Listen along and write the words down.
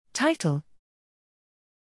Title: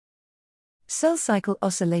 Cell cycle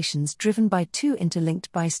oscillations driven by two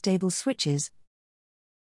interlinked bistable switches.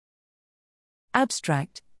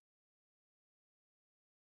 Abstract: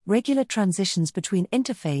 Regular transitions between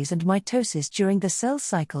interphase and mitosis during the cell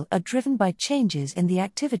cycle are driven by changes in the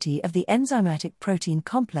activity of the enzymatic protein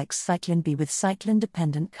complex cyclin B with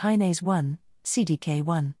cyclin-dependent kinase 1,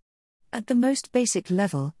 CDK1. At the most basic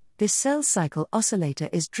level, this cell cycle oscillator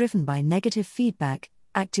is driven by negative feedback.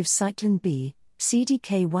 Active cyclin B,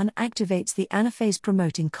 CDK1 activates the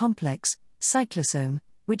anaphase-promoting complex, cyclosome,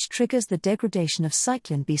 which triggers the degradation of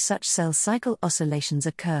cyclin B. Such cell cycle oscillations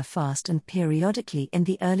occur fast and periodically in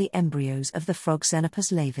the early embryos of the frog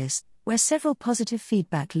Xenopus laevis, where several positive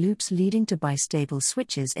feedback loops leading to bistable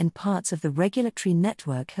switches in parts of the regulatory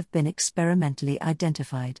network have been experimentally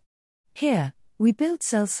identified. Here, we build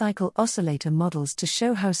cell cycle oscillator models to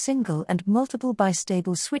show how single and multiple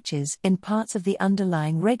bistable switches in parts of the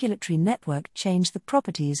underlying regulatory network change the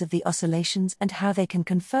properties of the oscillations and how they can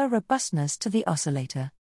confer robustness to the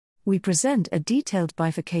oscillator. We present a detailed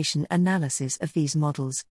bifurcation analysis of these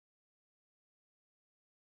models.